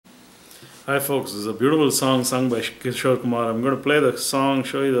Hi folks, this is a beautiful song sung by Kishore Kumar. I'm going to play the song,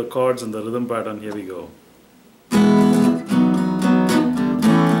 show you the chords and the rhythm pattern. Here we go.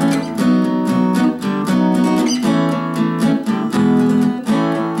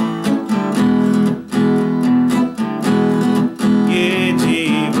 ये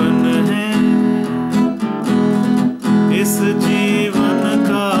जीवन है इस जीवन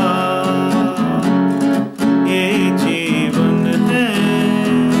का, ये जीवन है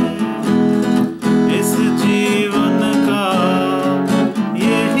इस जीवन का,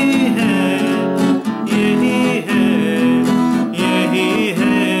 यही है यही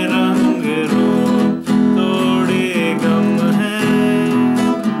है रंग रूप, थोड़े गम है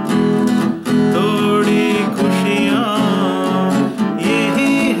थोड़ी खुशियाँ,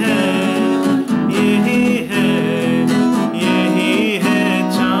 यही है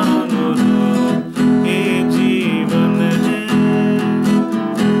चारों रूप, ये जीवन है।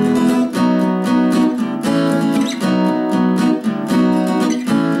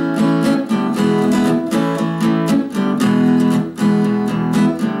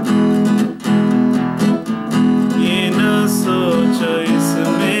 ये न सोचो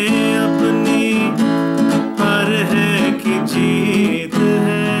इसमें अपनी पर है कि जीत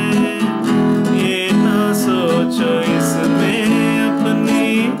है, ये न सोचो इसमें अपनी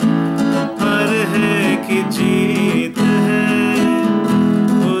पर है कि जीत है,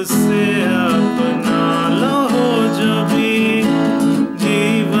 उससे अपना लो जो भी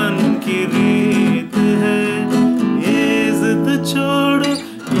जीवन की रीत है, ये जिद छोड़ो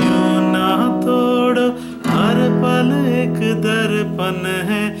यूं ना तोड़ो, हर पल एक दर्पण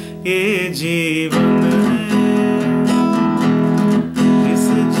है, ये जीवन है इस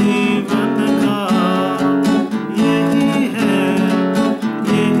जीवन का, यही है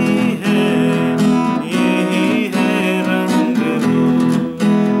रंग रूप।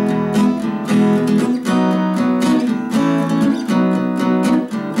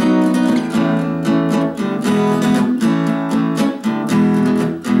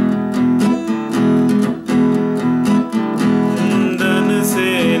 धन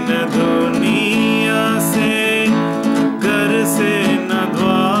से न दुनिया से, घर से न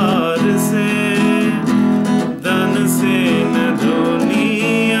द्वार से, धन से न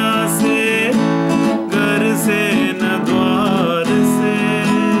दुनिया से, घर से न द्वार से,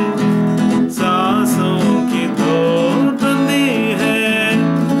 सांसों की दो बंदी है,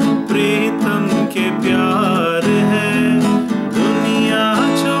 प्रीतम के प्यार है, दुनिया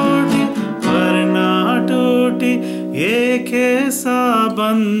छोटी पर ना टूटी, ये कैसा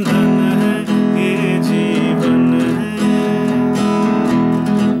बंधन है, ये जीवन है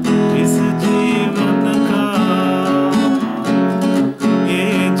इस जीवन का, ये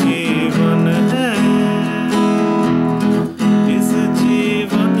जीवन है इस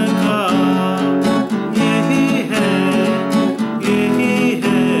जीवन का, यही है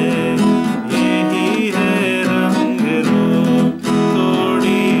रंग रूप,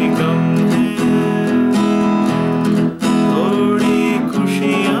 थोड़ी गम है थोड़ी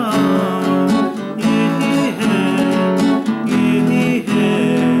खुशियाँ, यही है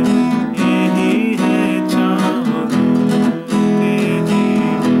चारों रूप, ये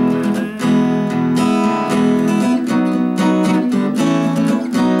जीवन है।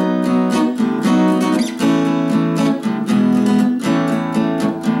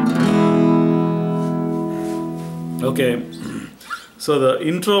 Okay, so the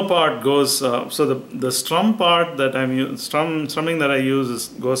intro part goes. So the strum part that strumming that I use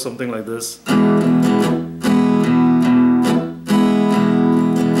goes something like this. So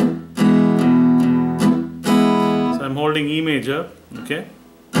I'm holding E major. Okay.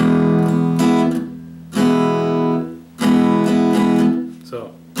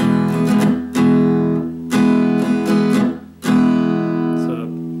 So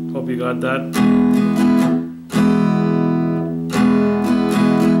hope you got that.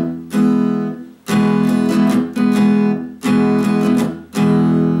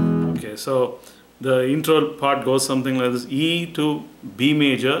 So the intro part goes something like this: E to B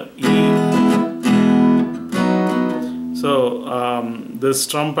major, E. So this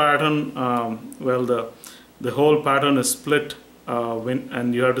strum pattern, well, the whole pattern is split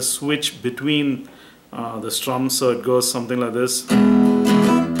and you have to switch between the strums. So it goes something like this.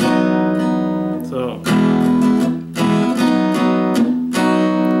 So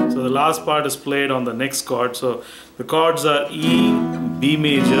the last part is played on the next chord. So the chords are E, B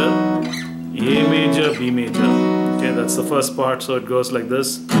major, A major, B major. Okay, that's the first part. So it goes like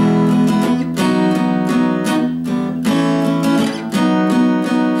this.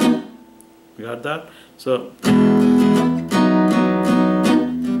 You got that? So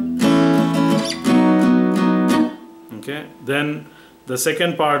Then the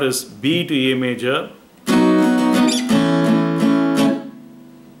second part is B to A major, E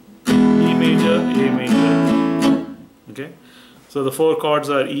major, A major. Okay, so the four chords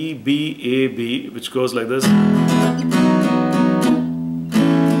are E, B, A, B, which goes like this.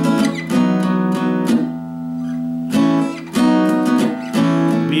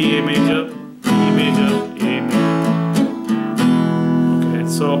 B, A major, E major, A major. Okay,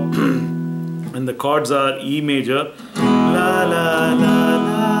 so and the chords are E major, la la la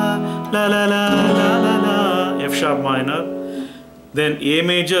la la la la la la la, F sharp minor, then A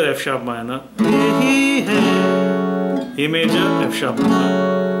major, F sharp minor, A major, F sharp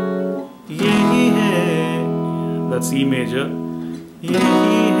minor, that's E major,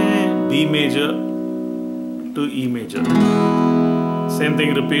 B major to E major. Same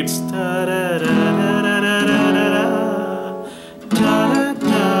thing repeats.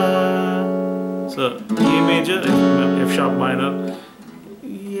 So E major, F sharp minor, E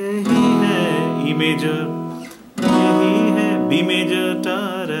major, B major, E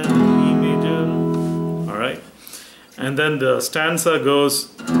major. Alright. And then the stanza goes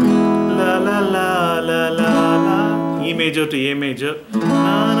la la la la la la, E major to A major,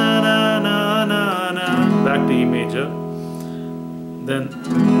 na na na na na na, back to E major. Then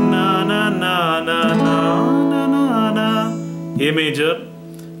na na na na na na na na, A major,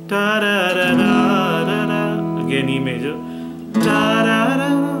 da da da da da da, again E major, da da da,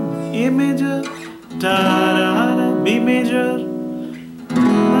 A major, da da da, B major,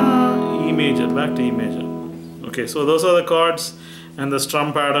 E major, back to E major. Okay, so those are the chords and the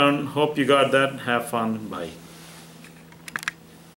strum pattern. Hope you got that. Have fun. Bye.